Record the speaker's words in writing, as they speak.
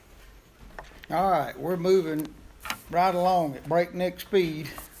All right, we're moving right along at breakneck speed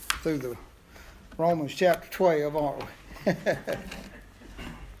through the Romans chapter 12, aren't we?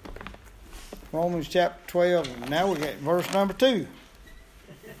 Romans chapter 12, and now we got verse number 2.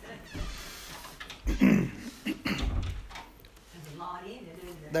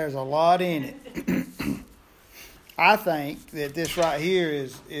 There's a lot in it. I think that this right here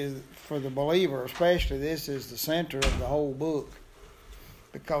is for the believer, especially, this is the center of the whole book.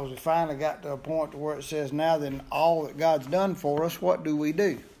 Because we finally got to a point where it says, now then all that God's done for us, what do we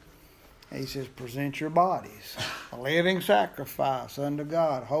do? He says, present your bodies, a living sacrifice unto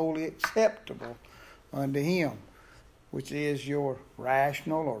God, wholly acceptable unto Him, which is your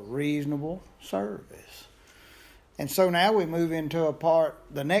rational or reasonable service. And so now we move into a part,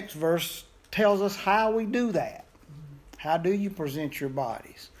 the next verse tells us how we do that. How do you present your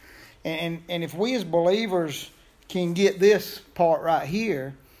bodies? And if we as believers can get this part right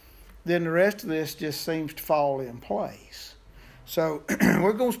here, then the rest of this just seems to fall in place. So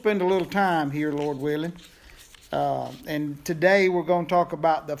we're going to spend a little time here, Lord willing. And today we're going to talk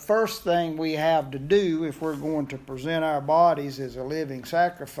about the first thing we have to do if we're going to present our bodies as a living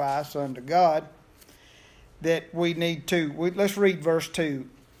sacrifice unto God, that we need to. Let's read verse 2.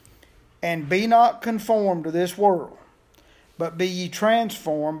 And be not conformed to this world, but be ye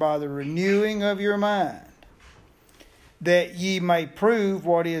transformed by the renewing of your mind, that ye may prove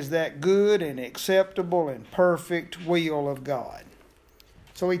what is that good and acceptable and perfect will of God.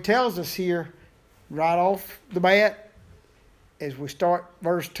 So he tells us here, right off the bat, as we start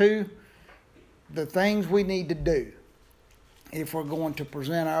verse 2, the things we need to do if we're going to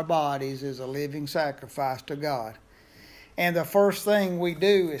present our bodies as a living sacrifice to God. And the first thing we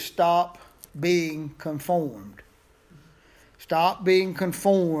do is stop being conformed. Stop being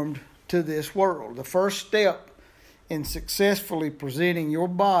conformed to this world. The first step in successfully presenting your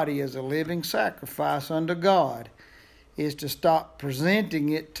body as a living sacrifice unto God is to stop presenting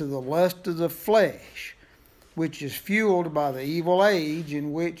it to the lust of the flesh, which is fueled by the evil age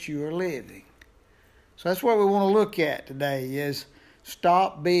in which you are living. So that's what we want to look at today, is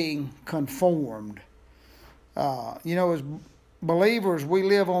stop being conformed. As believers, we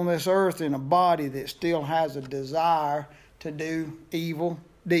live on this earth in a body that still has a desire to do evil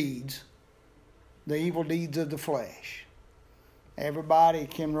deeds. The evil deeds of the flesh. Everybody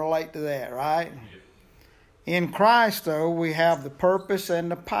can relate to that, right? In Christ, though, we have the purpose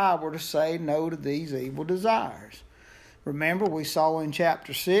and the power to say no to these evil desires. Remember, we saw in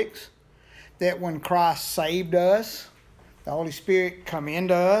chapter 6 that when Christ saved us, the Holy Spirit come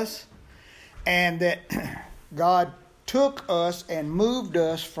into us, and that God took us and moved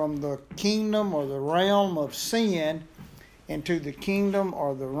us from the kingdom or the realm of sin into the kingdom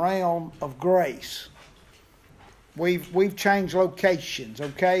or the realm of grace. We've changed locations,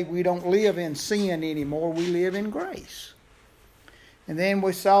 okay? We don't live in sin anymore. We live in grace. And then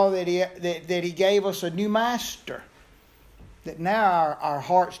we saw that he gave us a new master. That now our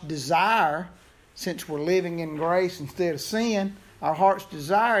heart's desire, since we're living in grace instead of sin, our heart's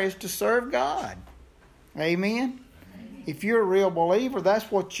desire is to serve God. Amen? If you're a real believer, that's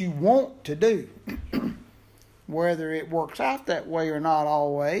what you want to do. Whether it works out that way or not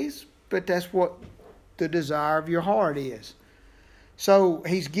always, but that's what the desire of your heart is. So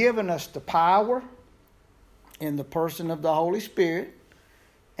He's given us the power in the person of the Holy Spirit,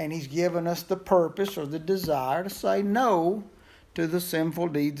 and He's given us the purpose or the desire to say no to the sinful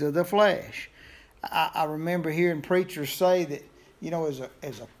deeds of the flesh. I remember hearing preachers say that,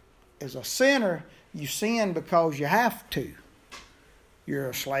 as a sinner, you sin because you have to.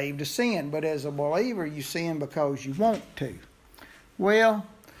 You're a slave to sin. But as a believer, you sin because you want to. Well,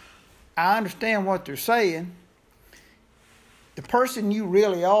 I understand what they're saying. The person you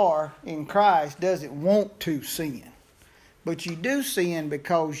really are in Christ doesn't want to sin. But you do sin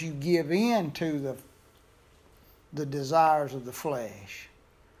because you give in to the desires of the flesh.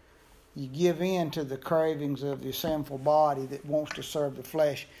 You give in to the cravings of your sinful body that wants to serve the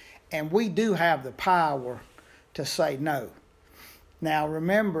flesh. And we do have the power to say no. Now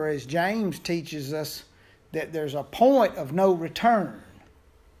remember, as James teaches us, that there's a point of no return.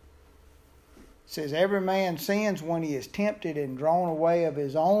 It says, every man sins when he is tempted and drawn away of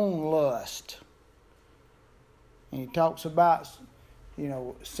his own lust. And he talks about,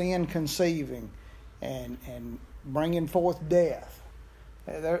 sin conceiving and bringing forth death.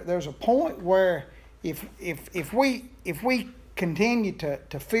 There's a point where if we continue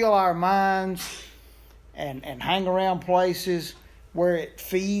to fill our minds and hang around places where it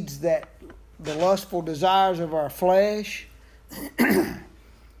feeds the lustful desires of our flesh,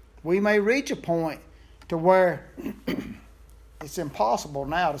 we may reach a point to where it's impossible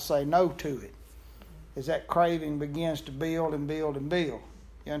now to say no to it. as that craving begins to build and build and build.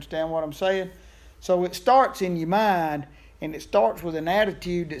 You understand what I'm saying? So it starts in your mind, and it starts with an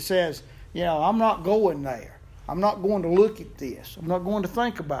attitude that says, I'm not going there. I'm not going to look at this. I'm not going to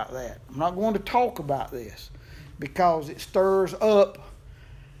think about that. I'm not going to talk about this, because it stirs up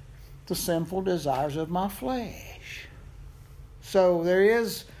the sinful desires of my flesh. So there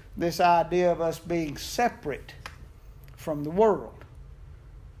is this idea of us being separate from the world.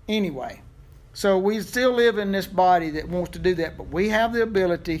 Anyway, so we still live in this body that wants to do that, but we have the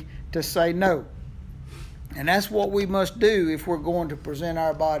ability to say no. And that's what we must do if we're going to present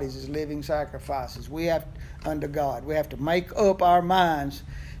our bodies as living sacrifices. We have, unto God, we have to make up our minds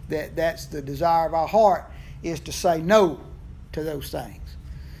that that's the desire of our heart, is to say no to those things.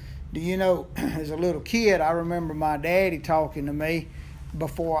 Do you know, as a little kid, I remember my daddy talking to me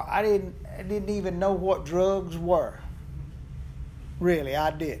before. I didn't even know what drugs were. Really,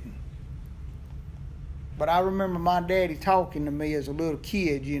 I didn't. But I remember my daddy talking to me as a little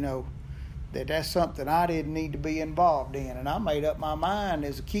kid, that's something I didn't need to be involved in. And I made up my mind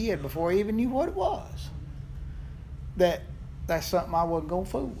as a kid before I even knew what it was, that's something I wasn't going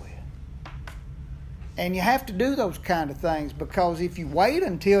to fool with. And you have to do those kind of things, because if you wait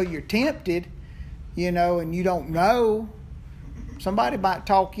until you're tempted, and you don't know, somebody might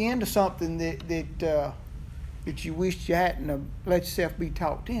talk you into something that you wished you hadn't let yourself be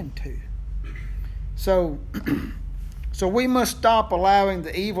talked into. So we must stop allowing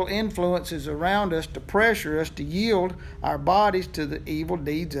the evil influences around us to pressure us to yield our bodies to the evil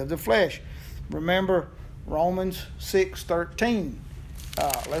deeds of the flesh. Remember Romans 6:13.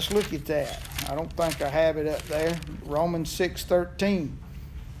 Let's look at that. I don't think I have it up there. Romans 6:13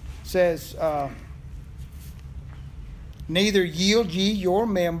 says, neither yield ye your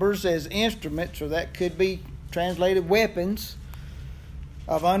members as instruments, or that could be translated weapons,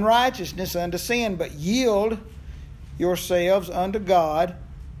 of unrighteousness unto sin, but yield yourselves unto God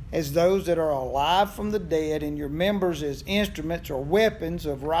as those that are alive from the dead, and your members as instruments or weapons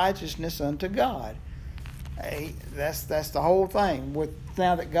of righteousness unto God. Hey, that's the whole thing.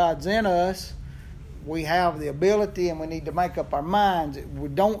 Now that God's in us, we have the ability, and we need to make up our minds. We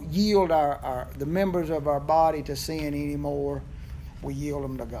don't yield the members of our body to sin anymore. We yield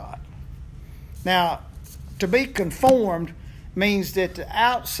them to God. Now, to be conformed means that the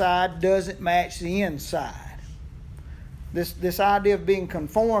outside doesn't match the inside. This idea of being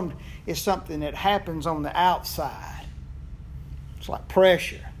conformed is something that happens on the outside. It's like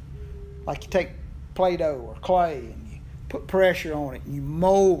pressure. Like you take Play-Doh or clay and you put pressure on it and you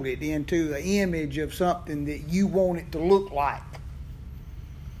mold it into the image of something that you want it to look like.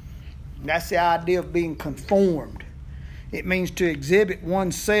 That's the idea of being conformed. It means to exhibit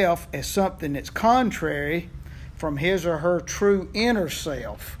oneself as something that's contrary from his or her true inner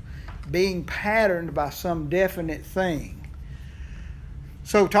self, being patterned by some definite thing.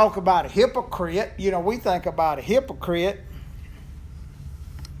 So talk about a hypocrite. We think about a hypocrite.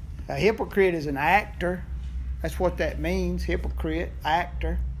 A hypocrite is an actor. That's what that means, hypocrite,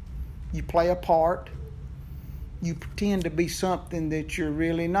 actor. You play a part. You pretend to be something that you're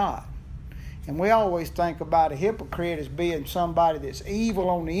really not. And we always think about a hypocrite as being somebody that's evil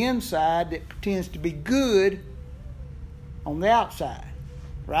on the inside that pretends to be good on the outside.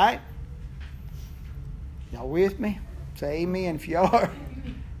 Right? Y'all with me? Say amen if you are.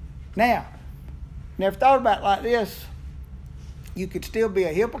 Now, never thought about it like this. You could still be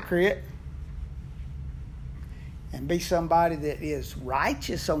a hypocrite and be somebody that is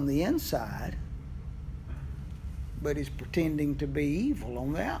righteous on the inside, but is pretending to be evil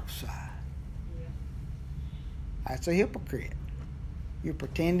on the outside. That's a hypocrite. You're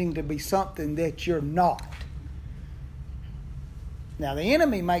pretending to be something that you're not. Now, the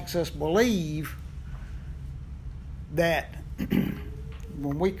enemy makes us believe that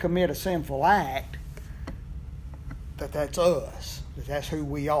when we commit a sinful act, that's us, that's who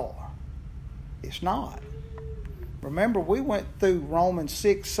we are. It's not. Remember, we went through Romans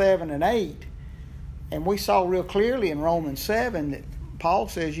 6, 7, and 8, and we saw real clearly in Romans 7 that Paul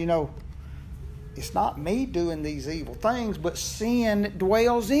says, it's not me doing these evil things, but sin that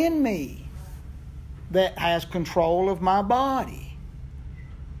dwells in me that has control of my body.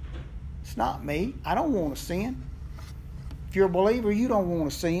 It's not me. I don't want to sin. If you're a believer, you don't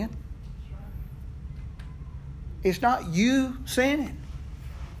want to sin. It's not you sinning.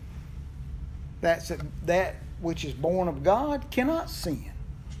 That which is born of God cannot sin.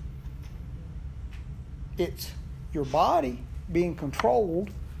 It's your body being controlled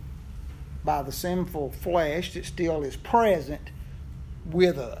by the sinful flesh that still is present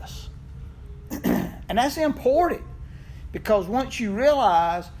with us. And that's important, because once you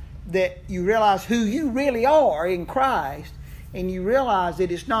realize that you realize who you really are in Christ, and you realize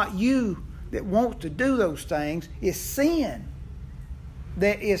that it's not you that wants to do those things, it's sin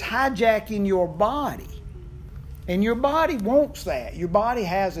that is hijacking your body. And your body wants that. Your body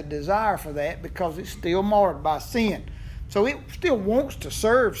has a desire for that because it's still marred by sin. So it still wants to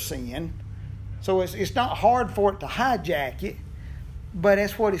serve sin. So it's not hard for it to hijack it, but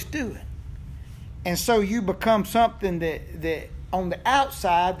that's what it's doing. And so you become something that on the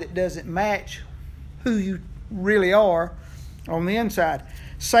outside that doesn't match who you really are on the inside.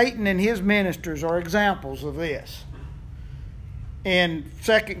 Satan and his ministers are examples of this. In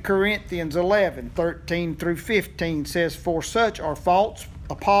 2 Corinthians 11:13 through 15 says, "For such are false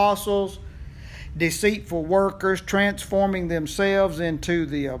apostles, deceitful workers, transforming themselves into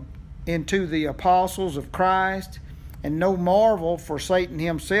the apostles of Christ. And no marvel, for Satan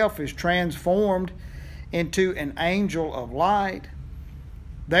himself is transformed into an angel of light.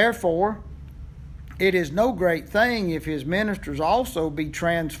 Therefore, it is no great thing if his ministers also be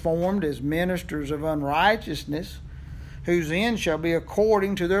transformed as ministers of unrighteousness, whose end shall be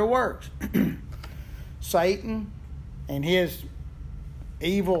according to their works." Satan and his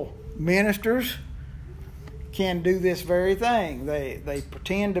evil ministers can do this very thing. They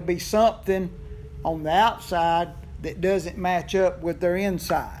pretend to be something on the outside that doesn't match up with their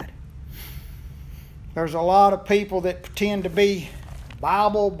inside. There's a lot of people that pretend to be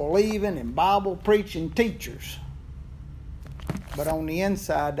Bible-believing and Bible-preaching teachers. But on the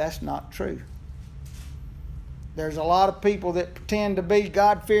inside, that's not true. There's a lot of people that pretend to be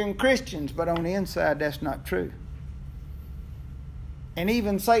God-fearing Christians, but on the inside, that's not true. And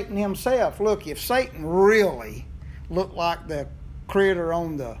even Satan himself, look, if Satan really looked like the critter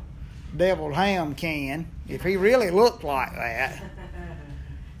on the deviled ham can, if he really looked like that,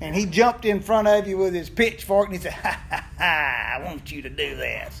 and he jumped in front of you with his pitchfork and he said, "Ha, ha, ha, I want you to do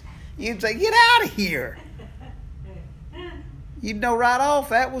this," you'd say, "Get out of here." You'd know right off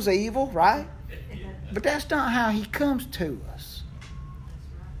that was evil, right? But that's not how he comes to us.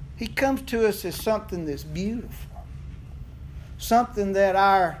 He comes to us as something that's beautiful, something that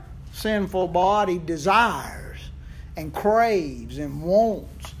our sinful body desires and craves and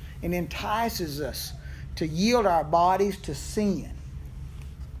wants and entices us to yield our bodies to sin.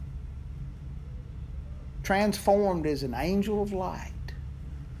 Transformed as an angel of light.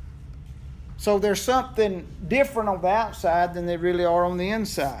 So there's something different on the outside than they really are on the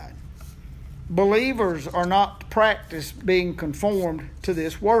inside. Believers are not to practice being conformed to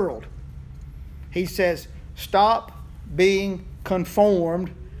this world. He says, stop being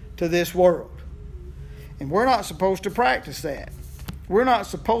conformed to this world. And we're not supposed to practice that. We're not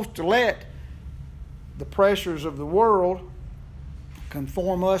supposed to let the pressures of the world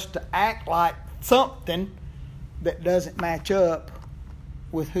conform us to act like something that doesn't match up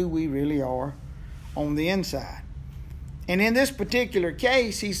with who we really are on the inside. And in this particular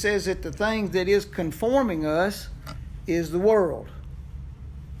case, he says that the thing that is conforming us is the world.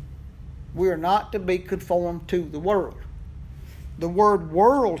 We are not to be conformed to the world. The word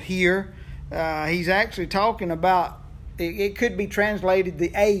world here, he's actually talking about, it could be translated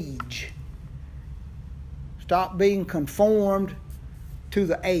the age. Stop being conformed to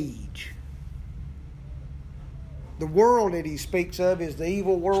the age. The world that he speaks of is the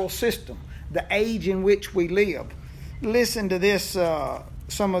evil world system, the age in which we live. Listen to this,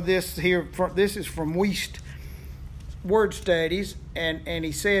 some of this here. This is from Wuest Word Studies, and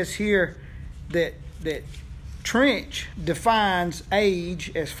he says here that Trench defines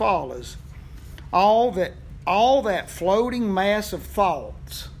age as follows: all that floating mass of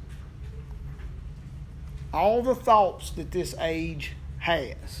thoughts, all the thoughts that this age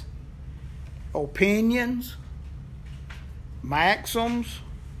has, opinions, maxims,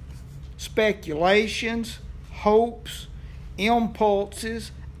 speculations, hopes,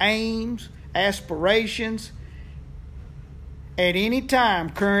 impulses, aims, aspirations, at any time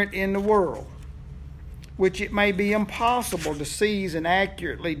current in the world, which it may be impossible to seize and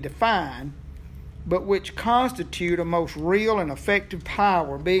accurately define, but which constitute a most real and effective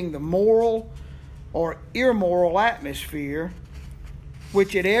power, being the moral or immoral atmosphere,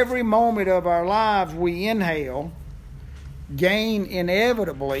 which at every moment of our lives we inhale, gain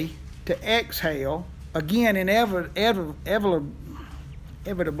inevitably to exhale, again inevitably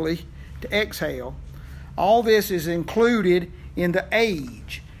to exhale. All this is included in the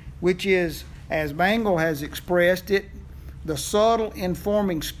age, which is, as Bengel has expressed it, the subtle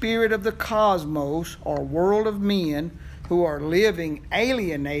informing spirit of the cosmos or world of men who are living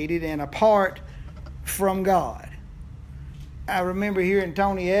alienated and apart from God. I remember hearing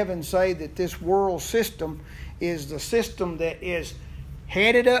Tony Evans say that this world system is the system that is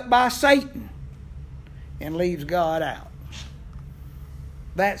headed up by Satan, and leaves God out.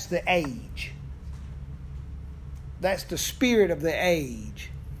 That's the age. That's the spirit of the age.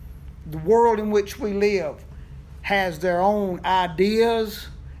 The world in which we live has their own ideas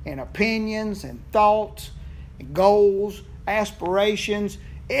and opinions and thoughts and goals, aspirations,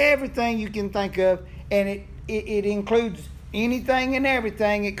 everything you can think of, and it includes anything and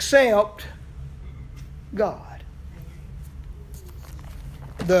everything except God.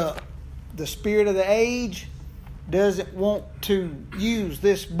 The spirit of the age doesn't want to use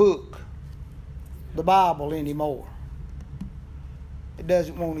this book, the Bible, anymore. It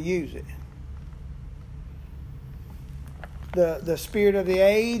doesn't want to use it. The spirit of the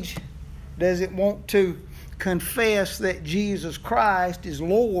age doesn't want to confess that Jesus Christ is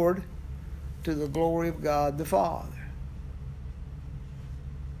Lord to the glory of God the Father.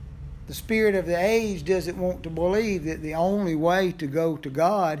 The spirit of the age doesn't want to believe that the only way to go to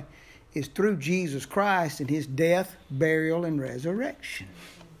God is through Jesus Christ and His death, burial, and resurrection.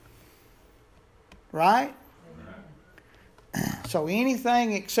 Right? So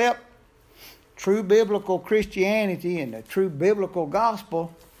anything except true biblical Christianity and the true biblical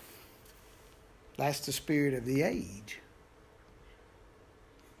gospel, that's the spirit of the age.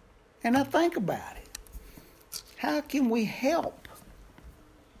 And now think about it. How can we help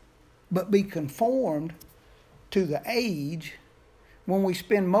but be conformed to the age when we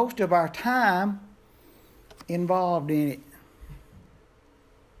spend most of our time involved in it?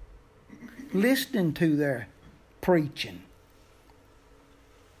 Listening to their preaching.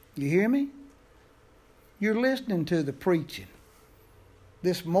 You hear me? You're listening to the preaching.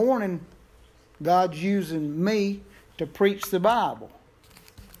 This morning, God's using me to preach the Bible.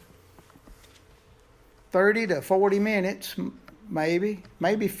 30 to 40 minutes, maybe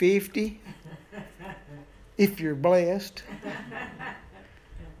 50, if you're blessed,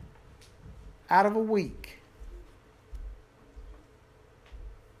 out of a week.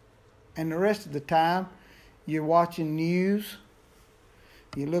 And the rest of the time, you're watching news,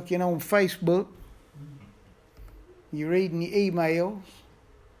 you're looking on Facebook, you're reading your emails,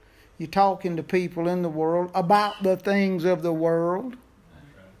 you're talking to people in the world about the things of the world.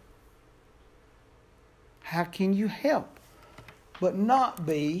 How can you help but not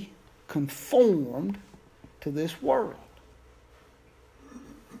be conformed to this world?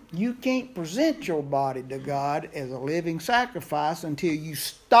 You can't present your body to God as a living sacrifice until you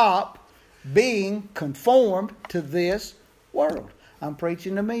stop being conformed to this world. I'm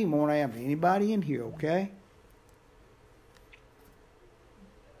preaching to me more than anybody in here, okay?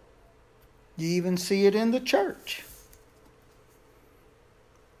 You even see it in the church.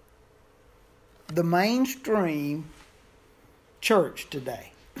 The mainstream church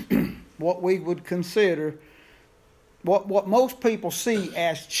today, what we would consider, what most people see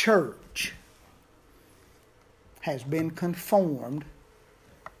as church, has been conformed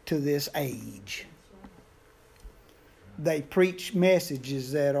to this age. They preach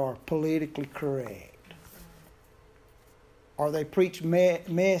messages that are politically correct. Or they preach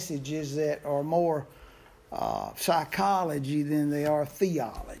messages that are more psychology than they are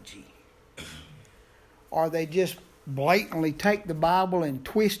theology. Or they just blatantly take the Bible and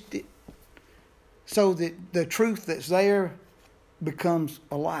twist it so that the truth that's there becomes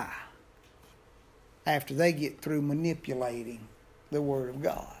a lie after they get through manipulating the Word of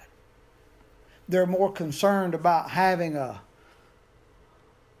God. They're more concerned about having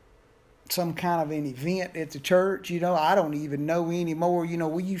some kind of an event at the church. You know, I don't even know anymore. You know,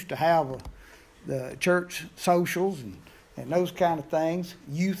 we used to have the church socials and those kind of things,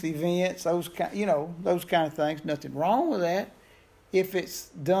 youth events, those kind of things. Nothing wrong with that if it's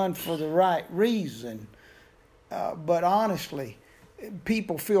done for the right reason. But honestly,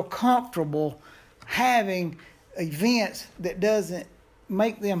 people feel comfortable having events that doesn't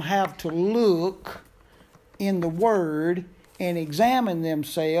make them have to look in the Word and examine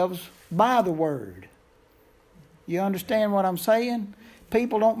themselves by the Word. You understand what I'm saying?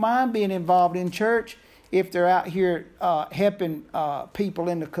 People don't mind being involved in church if they're out here helping people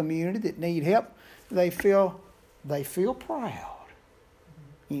in the community that need help. They feel proud.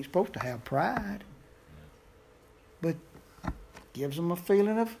 You ain't supposed to have pride, but gives them a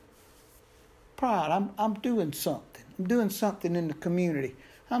feeling of pride. I'm doing something. I'm doing something in the community.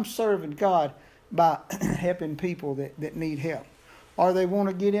 I'm serving God by helping people that need help. Or they want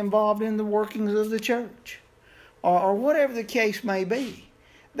to get involved in the workings of the church. Or whatever the case may be.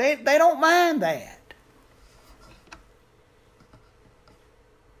 They don't mind that.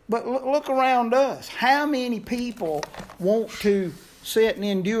 But look around us. How many people want to sit and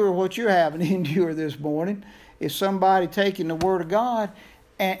endure what you're having to endure this morning is somebody taking the Word of God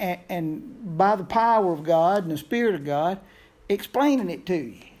and by the power of God and the Spirit of God, explaining it to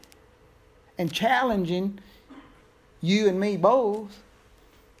you and challenging you and me both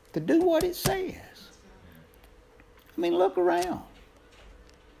to do what it says. I mean, look around.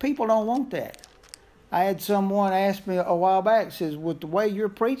 People don't want that. I had someone ask me a while back, says, with the way you're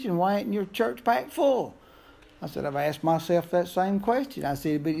preaching, why ain't your church packed full? I said, I've asked myself that same question. I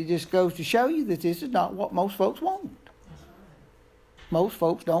said, but it just goes to show you that this is not what most folks want. Most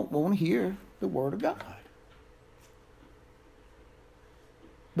folks don't want to hear the Word of God,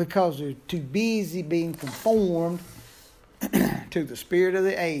 because they're too busy being conformed to the spirit of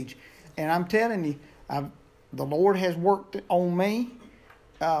the age. And I'm telling you, the Lord has worked on me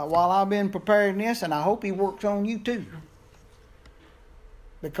while I've been preparing this, and I hope He works on you too.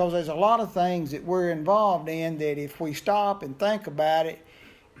 Because there's a lot of things that we're involved in that if we stop and think about it,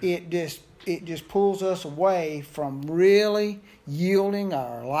 it just pulls us away from really yielding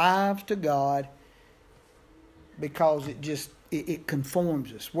our lives to God, because it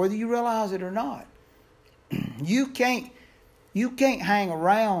conforms us, whether you realize it or not. You can't hang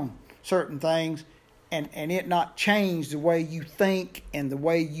around certain things and it not change the way you think and the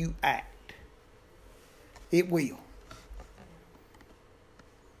way you act. It will.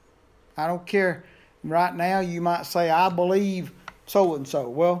 I don't care. Right now you might say, I believe so and so.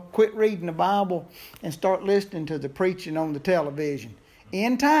 Well, quit reading the Bible and start listening to the preaching on the television.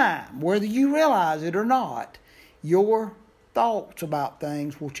 In time, whether you realize it or not, your thoughts about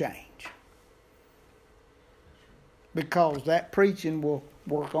things will change, because that preaching will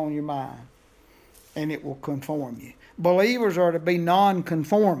work on your mind and it will conform you. Believers are to be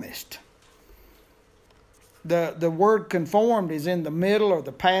non-conformist. The word conformed is in the middle of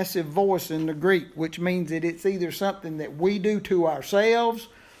the passive voice in the Greek, which means that it's either something that we do to ourselves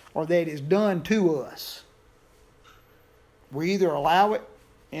or that is done to us. We either allow it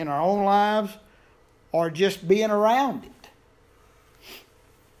in our own lives or just being around it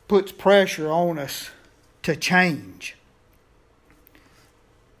puts pressure on us to change.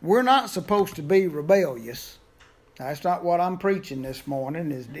 We're not supposed to be rebellious. That's not what I'm preaching this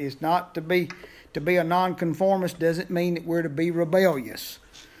morning. It's not to be a nonconformist doesn't mean that we're to be rebellious.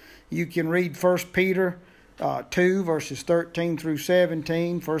 You can read 1 Peter 2, verses 13 through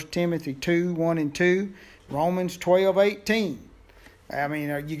 17, 1 Timothy 2, 1 and 2, Romans 12, 18. I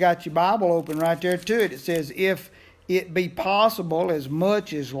mean, you got your Bible open right there to it. It says, if it be possible, as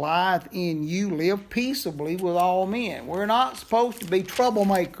much as lieth in you, live peaceably with all men. We're not supposed to be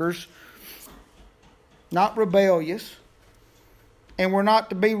troublemakers, not rebellious, and we're not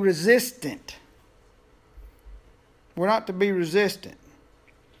to be resistant. We're not to be resistant.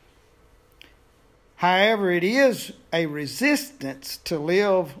 However, it is a resistance to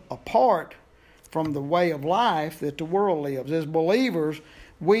live apart from the way of life that the world lives. As believers,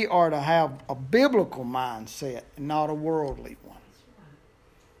 we are to have a biblical mindset and not a worldly one.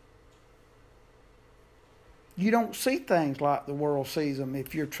 You don't see things like the world sees them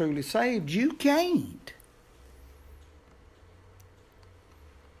if you're truly saved. You can't.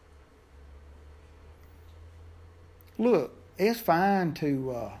 Look, it's fine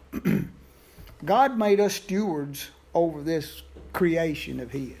to... God made us stewards over this creation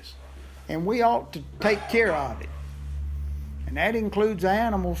of His. And we ought to take care of it. And that includes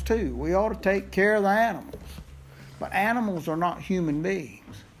animals too. We ought to take care of the animals. But animals are not human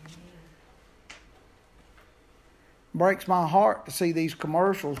beings. Breaks my heart to see these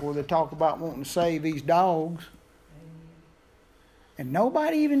commercials where they talk about wanting to save these dogs. And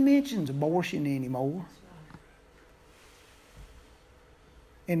nobody even mentions abortion anymore.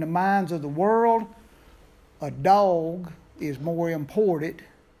 In the minds of the world, a dog is more important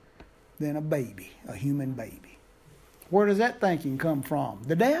than a baby, a human baby. Where does that thinking come from?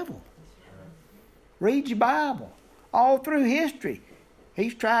 The devil. Read your Bible. All through history,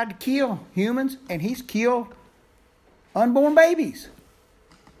 he's tried to kill humans, and he's killed unborn babies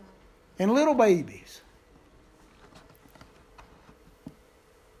and little babies.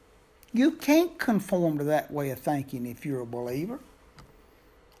 You can't conform to that way of thinking if you're a believer.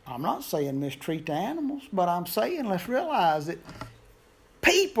 I'm not saying mistreat the animals, but I'm saying let's realize that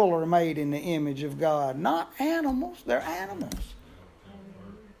people are made in the image of God, not animals. They're animals.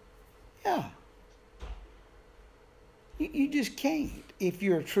 Yeah. You just can't if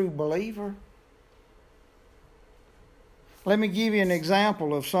you're a true believer. Let me give you an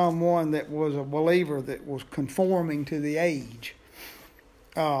example of someone that was a believer that was conforming to the age.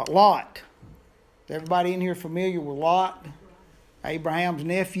 Lot. Is everybody in here familiar with Lot? Abraham's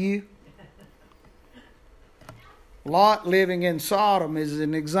nephew. Lot living in Sodom is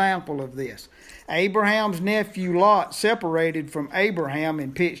an example of this. Abraham's nephew Lot separated from Abraham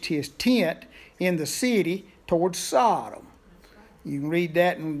and pitched his tent in the city towards Sodom. You can read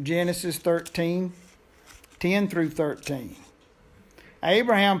that in Genesis 13, 10 through 13.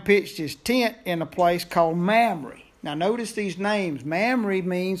 Abraham pitched his tent in a place called Mamre. Now notice these names. Mamre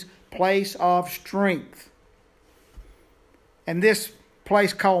means place of strength. And this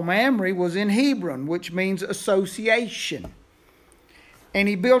place called Mamre was in Hebron, which means association. And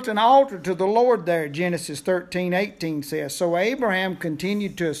he built an altar to the Lord there, Genesis 13:18 says. So Abraham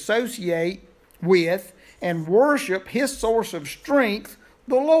continued to associate with and worship his source of strength,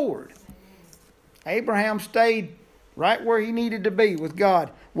 the Lord. Abraham stayed right where he needed to be with God,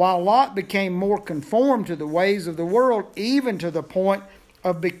 while Lot became more conformed to the ways of the world, even to the point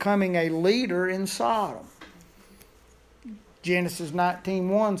of becoming a leader in Sodom. Genesis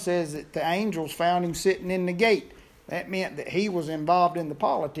 19:1 says that the angels found him sitting in the gate. That meant that he was involved in the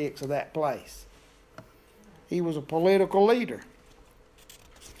politics of that place. He was a political leader.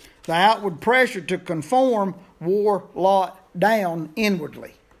 The outward pressure to conform wore Lot down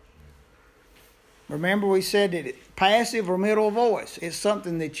inwardly. Remember we said that it's passive or middle voice. It's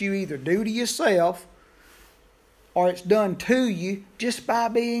something that you either do to yourself or it's done to you just by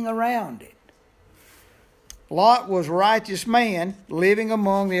being around it. Lot was a righteous man living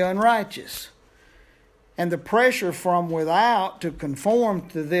among the unrighteous. And the pressure from without to conform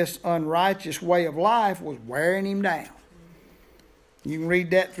to this unrighteous way of life was wearing him down. You can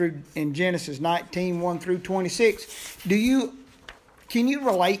read that through in Genesis 19:1 through 26. Can you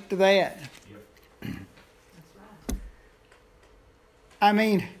relate to that? Yep. I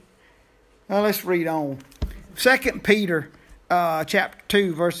mean, well, let's read on. 2 Peter chapter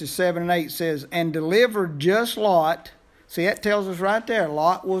 2, verses 7 and 8 says, and delivered just Lot. See, that tells us right there,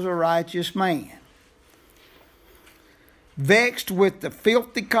 Lot was a righteous man. Vexed with the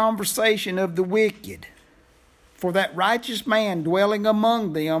filthy conversation of the wicked. For that righteous man dwelling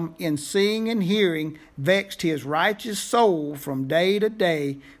among them in seeing and hearing vexed his righteous soul from day to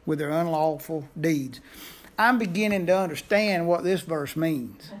day with their unlawful deeds. I'm beginning to understand what this verse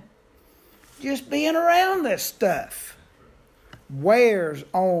means. Just being around this stuff wears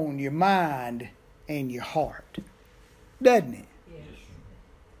on your mind and your heart, doesn't it? Yes.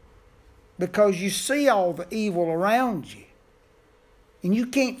 Because you see all the evil around you. And you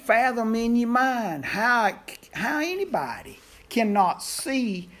can't fathom in your mind how anybody cannot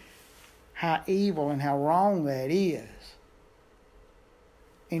see how evil and how wrong that is.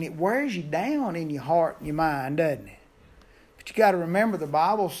 And it wears you down in your heart and your mind, doesn't it? But you got to remember the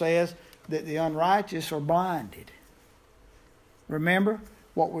Bible says that the unrighteous are blinded. Remember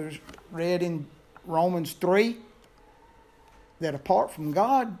what was read in Romans 3? That apart from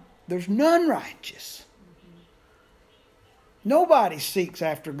God, there's none righteous. Nobody seeks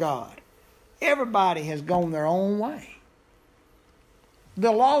after God. Everybody has gone their own way.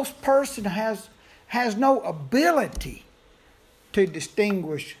 The lost person has no ability to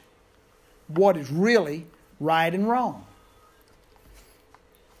distinguish what is really right and wrong.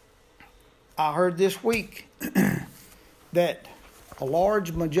 I heard this week that a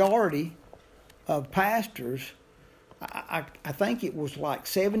large majority of pastors, I think it was like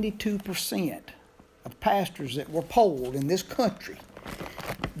 72% of pastors that were polled in this country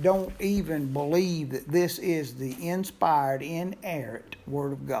don't even believe that this is the inspired, inerrant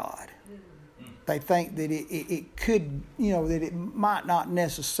Word of God. They think that it could, that it might not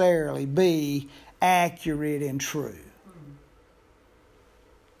necessarily be accurate and true.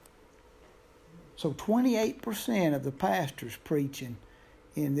 So 28% of the pastors preaching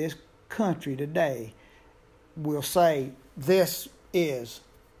in this country today will say this is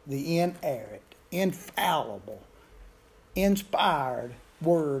the inerrant, infallible, inspired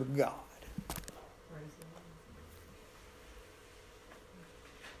Word of God.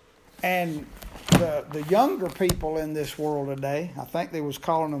 And the younger people in this world today, I think they was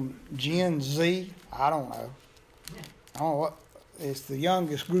calling them Gen Z. I don't know what. It's the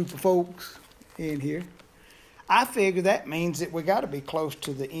youngest group of folks in here. I figure that means that we got to be close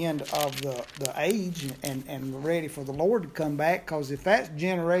to the end of the age and ready for the Lord to come back. Because if that's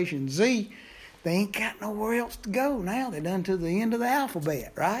Generation Z, they ain't got nowhere else to go now. They're done to the end of the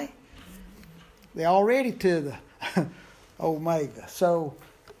alphabet, right? They're already to the Omega. So,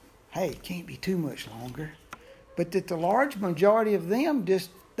 hey, it can't be too much longer. But that the large majority of them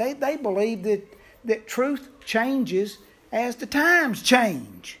they believe that truth changes as the times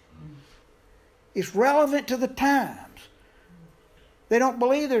change. It's relevant to the times. They don't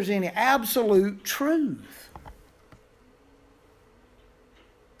believe there's any absolute truth.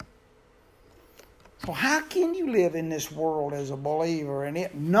 example, how can you live in this world as a believer and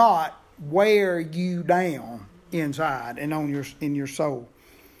it not wear you down inside and in your soul?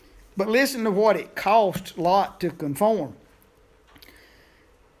 But listen to what it cost Lot to conform.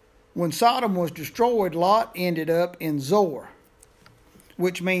 When Sodom was destroyed, Lot ended up in Zoar,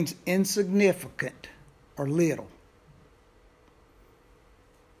 which means insignificant or little.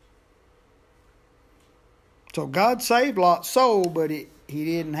 So God saved Lot's soul, but he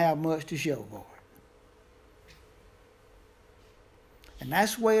didn't have much to show for it. And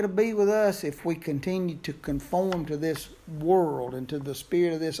that's the way it'll be with us if we continue to conform to this world and to the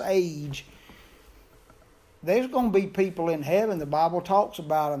spirit of this age. There's going to be people in heaven, the Bible talks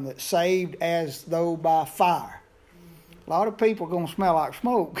about them, that saved as though by fire. A lot of people are going to smell like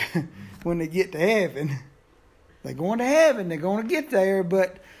smoke when they get to heaven. They're going to heaven, they're going to get there,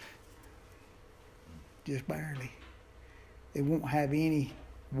 but just barely. They won't have any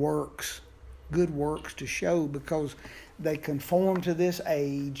works, good works to show, because they conformed to this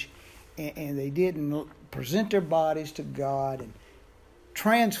age and they didn't present their bodies to God and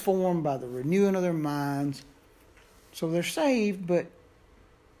transformed by the renewing of their minds. So they're saved, but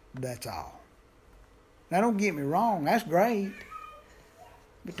that's all. Now don't get me wrong, that's great.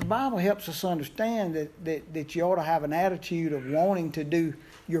 But the Bible helps us understand that you ought to have an attitude of wanting to do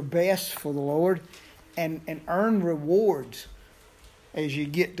your best for the Lord and earn rewards as you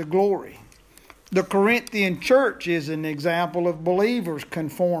get to glory. The Corinthian church is an example of believers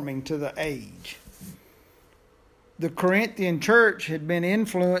conforming to the age. The Corinthian church had been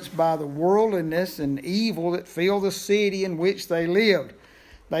influenced by the worldliness and evil that filled the city in which they lived.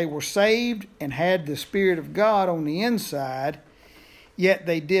 They were saved and had the Spirit of God on the inside, yet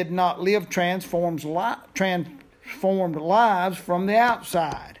they did not live transformed lives from the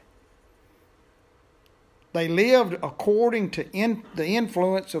outside. They lived according to the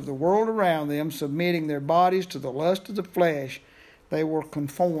influence of the world around them, submitting their bodies to the lust of the flesh. They were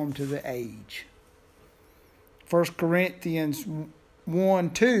conformed to the age. 1 Corinthians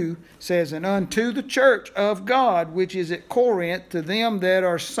 1:2 says, "And unto the church of God, which is at Corinth, to them that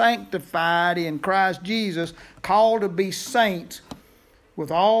are sanctified in Christ Jesus, called to be saints, with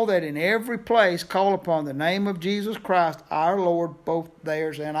all that in every place call upon the name of Jesus Christ, our Lord, both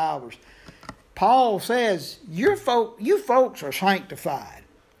theirs and ours." Paul says, you folks are sanctified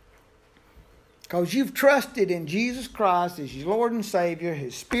because you've trusted in Jesus Christ as your Lord and Savior.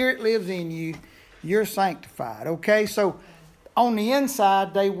 His Spirit lives in you. You're sanctified. Okay, so on the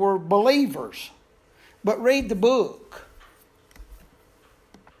inside they were believers. But read the book.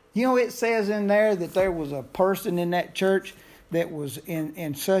 You know, it says in there that there was a person in that church that was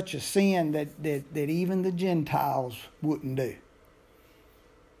in such a sin that even the Gentiles wouldn't do.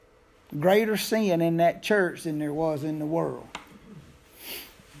 Greater sin in that church than there was in the world.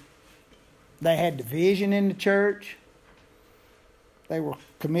 They had division in the church. They were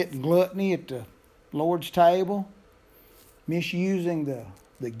committing gluttony at the Lord's table, misusing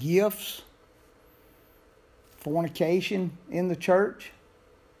the gifts, fornication in the church.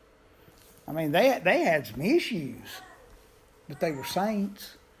 I mean, they had some issues, but they were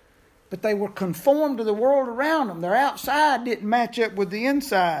saints. But they were conformed to the world around them. Their outside didn't match up with the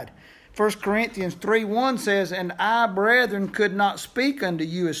inside. 1 Corinthians 3:1 says, "And I, brethren, could not speak unto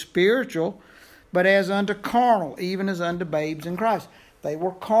you as spiritual, but as unto carnal, even as unto babes in Christ." They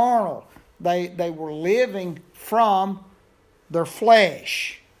were carnal. They were living from their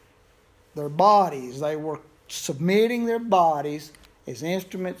flesh, their bodies. They were submitting their bodies as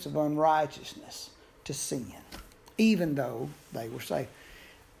instruments of unrighteousness to sin, even though they were saved.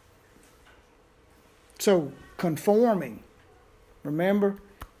 So, conforming, remember,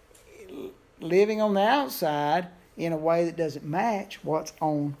 living on the outside in a way that doesn't match what's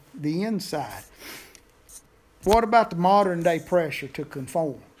on the inside. What about the modern day pressure to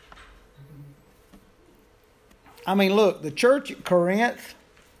conform? I mean, look, the church at Corinth,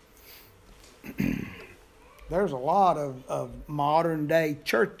 there's a lot of modern day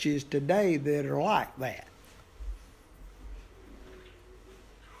churches today that are like that.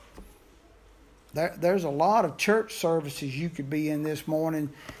 There's a lot of church services you could be in this morning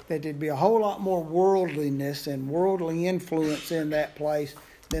that there'd be a whole lot more worldliness and worldly influence in that place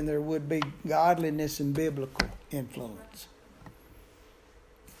than there would be godliness and biblical influence.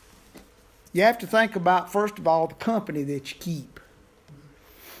 You have to think about, first of all, the company that you keep.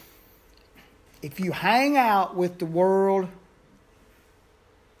 If you hang out with the world,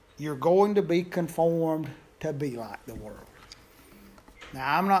 you're going to be conformed to be like the world.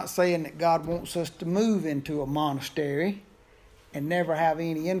 Now, I'm not saying that God wants us to move into a monastery and never have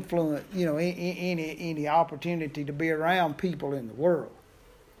any influence, any opportunity to be around people in the world.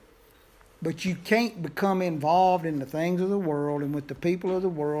 But you can't become involved in the things of the world and with the people of the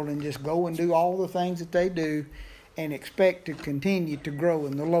world and just go and do all the things that they do and expect to continue to grow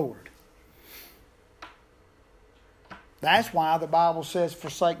in the Lord. That's why the Bible says,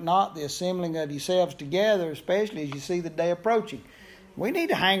 forsake not the assembling of yourselves together, especially as you see the day approaching. We need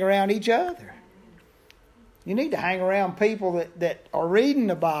to hang around each other. You need to hang around people that are reading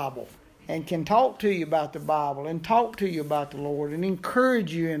the Bible and can talk to you about the Bible and talk to you about the Lord and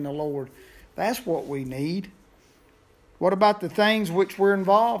encourage you in the Lord. That's what we need. What about the things which we're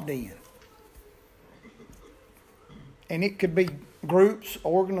involved in? And it could be groups,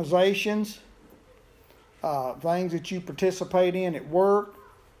 organizations, things that you participate in at work,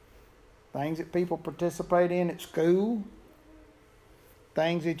 things that people participate in at school,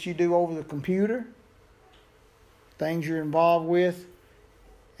 things that you do over the computer, things you're involved with,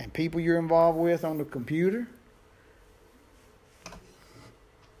 and people you're involved with on the computer.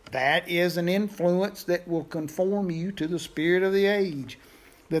 That is an influence that will conform you to the spirit of the age.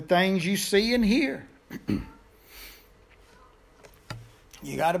 The things you see and hear.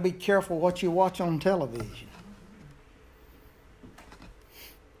 You got to be careful what you watch on television.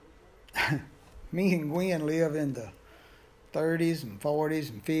 Me and Gwen live in the 30s and 40s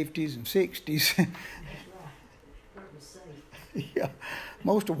and 50s and 60s. Yeah,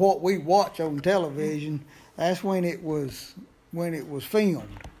 most of what we watch on television, that's when it was filmed.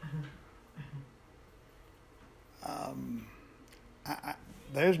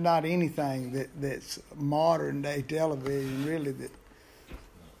 There's not anything that's modern day television really that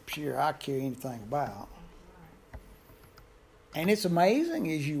sure I care anything about. And it's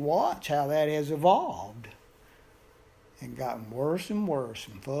amazing as you watch how that has evolved and gotten worse and worse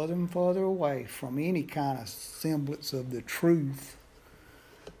and further away from any kind of semblance of the truth.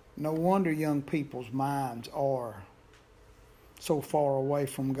 No wonder young people's minds are so far away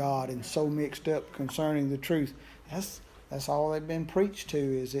from God and so mixed up concerning the truth. That's all they've been preached to,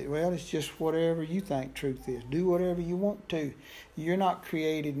 is that, well, it's just whatever you think truth is. Do whatever you want to. You're not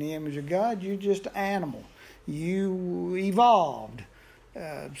created in the image of God. You're just an animal. You evolved.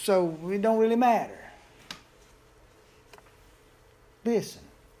 So it don't really matter. Listen,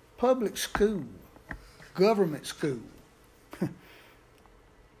 public school, government school. If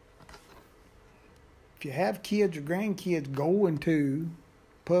you have kids or grandkids going to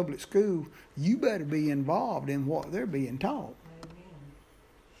public school, you better be involved in what they're being taught.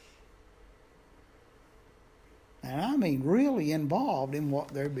 Amen. And I mean really involved in what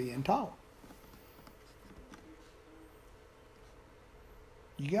they're being taught.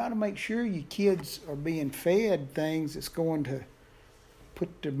 You got to make sure your kids are being fed things that's going to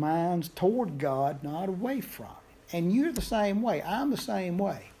put their minds toward God, not away from it. And you're the same way. I'm the same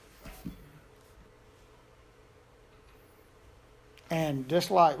way. And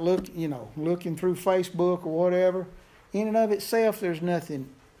just like looking through Facebook or whatever, in and of itself, there's nothing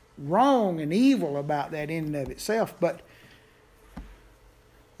wrong and evil about that in and of itself. But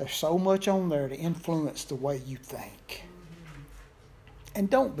there's so much on there to influence the way you think. And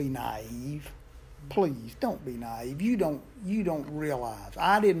don't be naive. Please, don't be naive. You don't realize.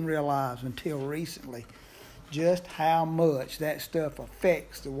 I didn't realize until recently just how much that stuff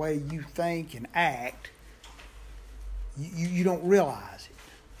affects the way you think and act. You don't realize it.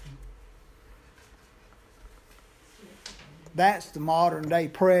 That's the modern day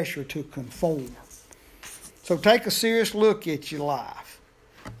pressure to conform. So take a serious look at your life.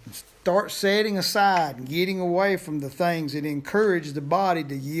 And start setting aside and getting away from the things that encourage the body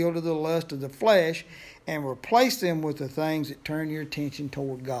to yield to the lust of the flesh, and replace them with the things that turn your attention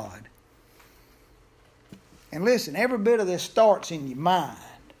toward God. And listen, every bit of this starts in your mind.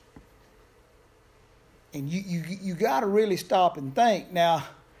 And you got to really stop and think. Now,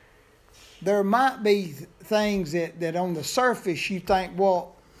 there might be things that on the surface you think,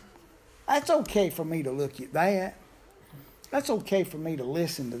 well, that's okay for me to look at that. That's okay for me to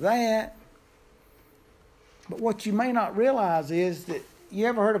listen to that. But what you may not realize is that, you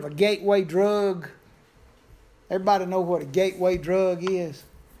ever heard of a gateway drug? Everybody know what a gateway drug is?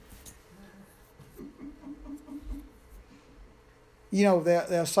 You know,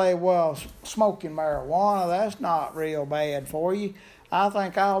 they'll say, well, smoking marijuana, that's not real bad for you. I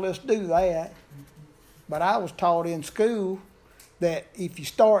think I'll just do that. But I was taught in school that if you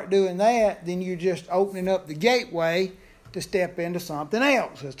start doing that, then you're just opening up the gateway to step into something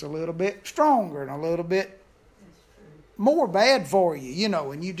else that's a little bit stronger and a little bit more bad for you,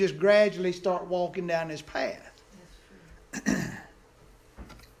 and you just gradually start walking down this path.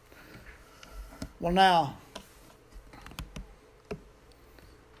 Well, now,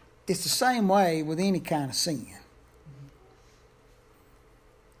 it's the same way with any kind of sin.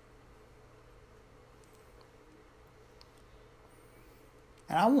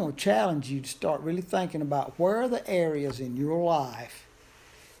 And I want to challenge you to start really thinking about where are the areas in your life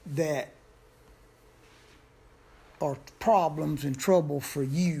that are problems and trouble for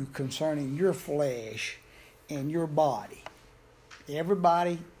you concerning your flesh and your body.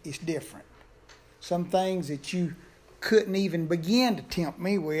 Everybody is different. Some things that you couldn't even begin to tempt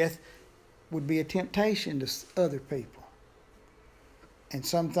me with would be a temptation to other people. And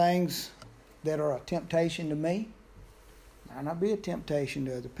some things that are a temptation to me might not be a temptation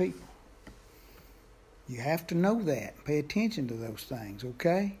to other people. You have to know that. Pay attention to those things,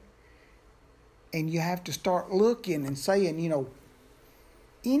 okay? And you have to start looking and saying,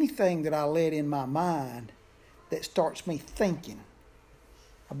 anything that I let in my mind that starts me thinking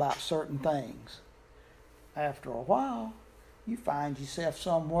about certain things. After a while, you find yourself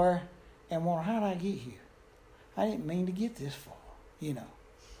somewhere and wonder, how did I get here? I didn't mean to get this far,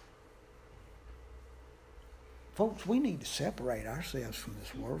 Folks, we need to separate ourselves from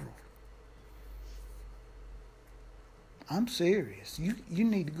this world. I'm serious. You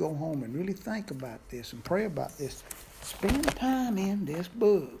need to go home and really think about this and pray about this. Spend time in this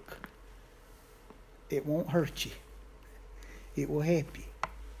book. It won't hurt you. It will help you.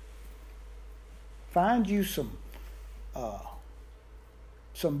 Find you some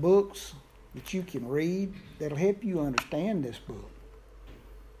books that you can read that'll help you understand this book,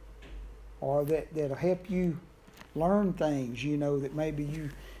 or that'll help you learn things, that maybe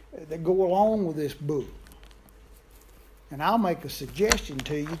that go along with this book. And I'll make a suggestion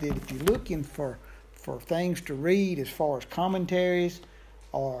to you that if you're looking for things to read as far as commentaries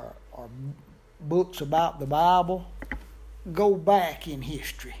or books about the Bible, go back in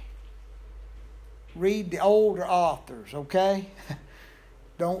history. Read the older authors, okay?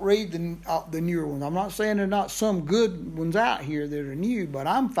 Don't read the newer ones. I'm not saying there are not some good ones out here that are new, but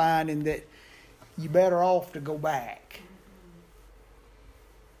I'm finding that you're better off to go back.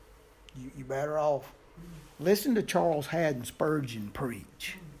 You're better off. Listen to Charles Haddon Spurgeon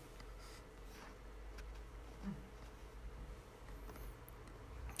preach.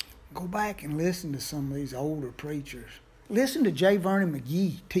 Go back and listen to some of these older preachers. Listen to J. Vernon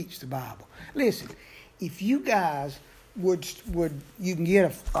McGee teach the Bible. Listen, if you guys would you can get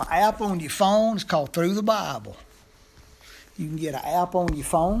an app on your phone. It's called Through the Bible. You can get an app on your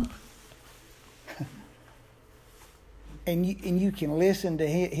phone, and you can listen to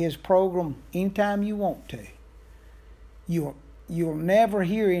his program anytime you want to. You'll never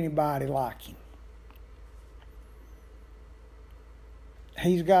hear anybody like him.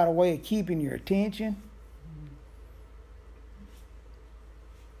 He's got a way of keeping your attention.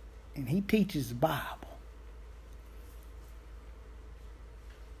 And he teaches the Bible.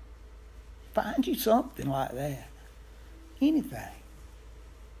 Find you something like that. Anything.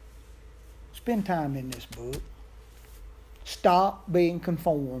 Spend time in this book. Stop being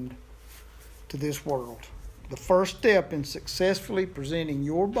conformed to this world. The first step in successfully presenting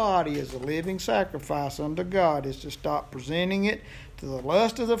your body as a living sacrifice unto God is to stop presenting it to the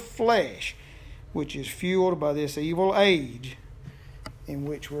lust of the flesh, which is fueled by this evil age in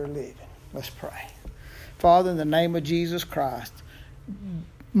which we're living. Let's pray. Father, in the name of Jesus Christ,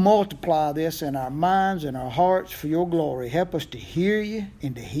 multiply this in our minds and our hearts for your glory. Help us to hear you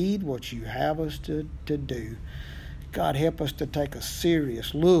and to heed what you have us to do. God, help us to take a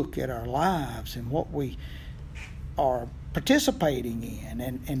serious look at our lives and what we are participating in,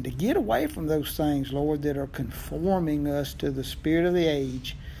 and to get away from those things, Lord, that are conforming us to the spirit of the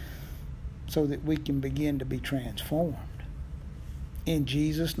age, so that we can begin to be transformed. In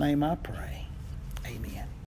Jesus' name I pray.